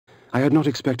I had not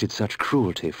expected such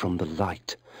cruelty from the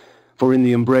light, for in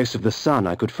the embrace of the sun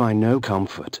I could find no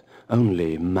comfort,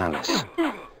 only malice.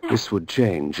 This would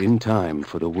change in time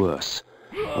for the worse,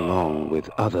 along with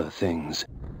other things.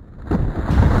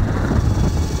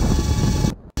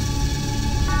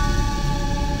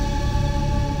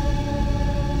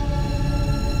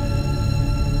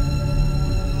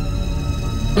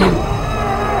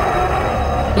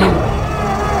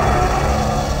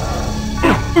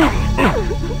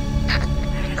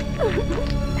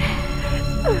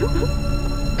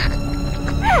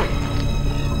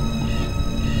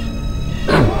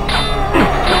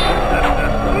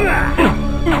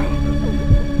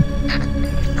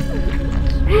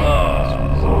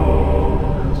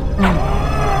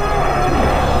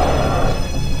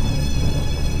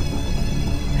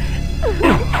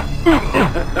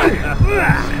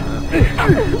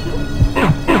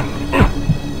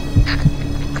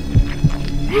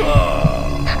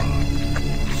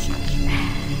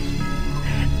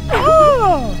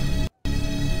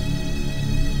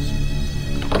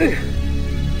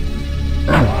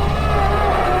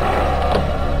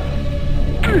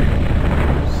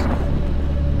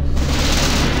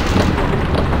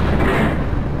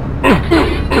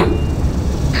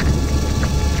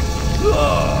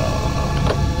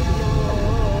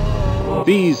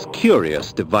 These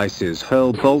curious devices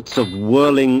hurl bolts of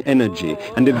whirling energy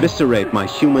and eviscerate my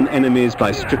human enemies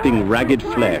by stripping ragged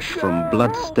flesh from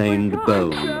blood-stained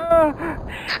bone.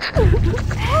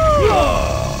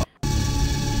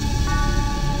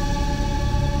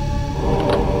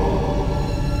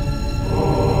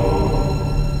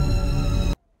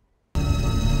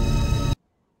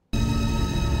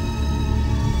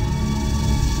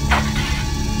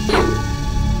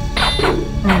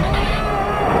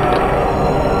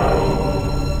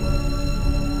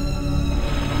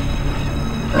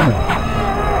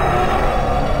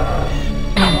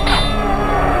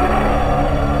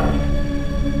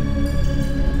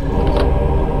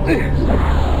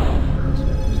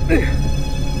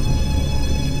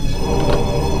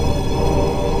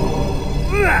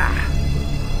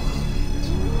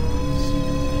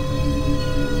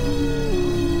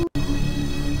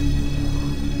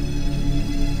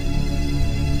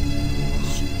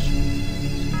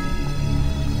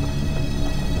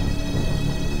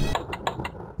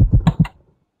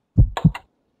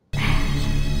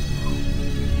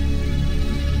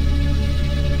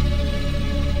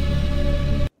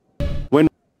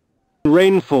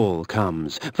 Rainfall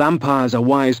comes, vampires are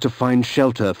wise to find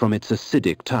shelter from its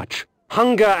acidic touch.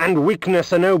 Hunger and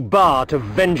weakness are no bar to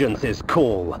vengeance's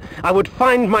call. I would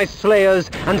find my slayers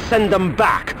and send them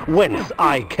back whence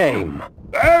I came.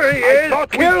 There he is! I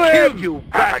thought Kill we'd him! kill you,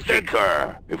 bastard!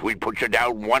 Sir. If we put you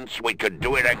down once, we could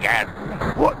do it again.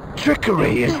 What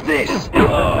trickery is this?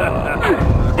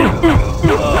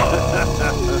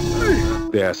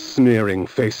 Their sneering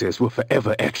faces were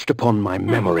forever etched upon my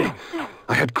memory.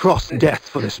 I had crossed death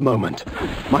for this moment.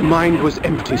 My mind was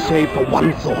empty save for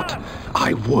one thought.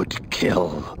 I would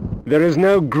kill. There is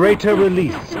no greater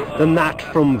release than that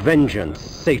from vengeance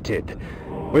sated.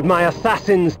 With my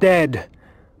assassins dead,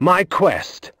 my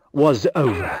quest was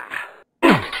over.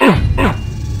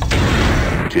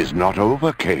 'Tis not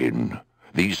over, Cain.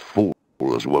 These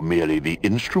fools were merely the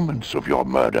instruments of your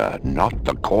murder, not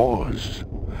the cause.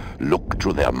 Look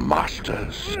to their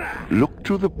masters. Look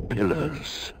to the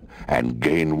pillars. And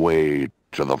gain way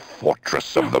to the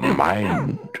fortress of the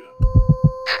mind.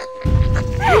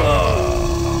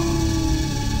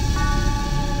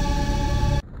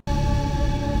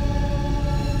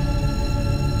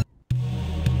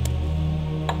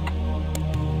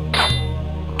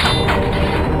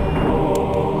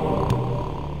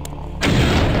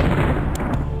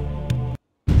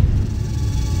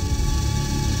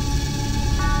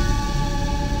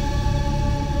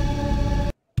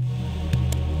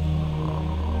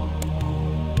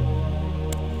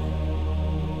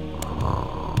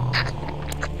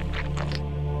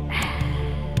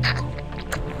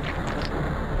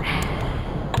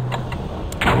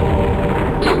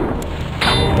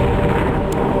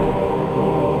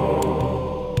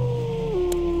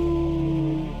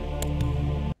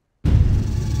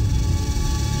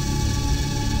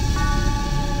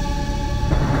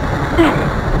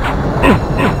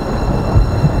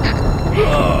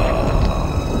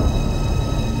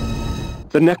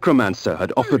 The necromancer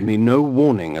had offered me no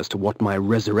warning as to what my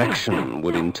resurrection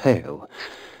would entail,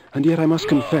 and yet I must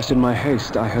confess in my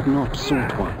haste I had not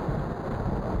sought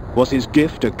one. Was his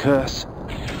gift a curse?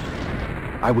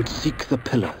 I would seek the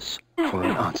pillars for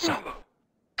an answer.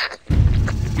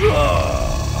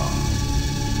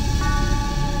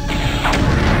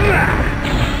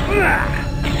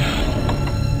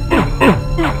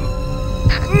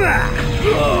 Victor!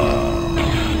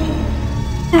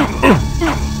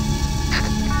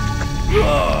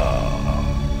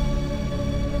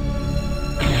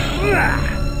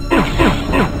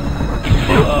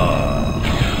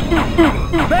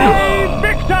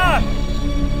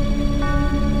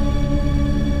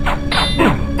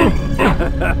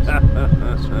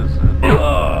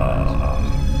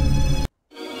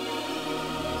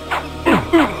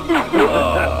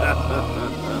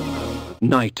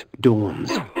 Night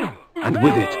dawns, and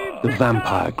with it, the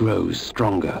vampire grows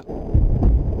stronger.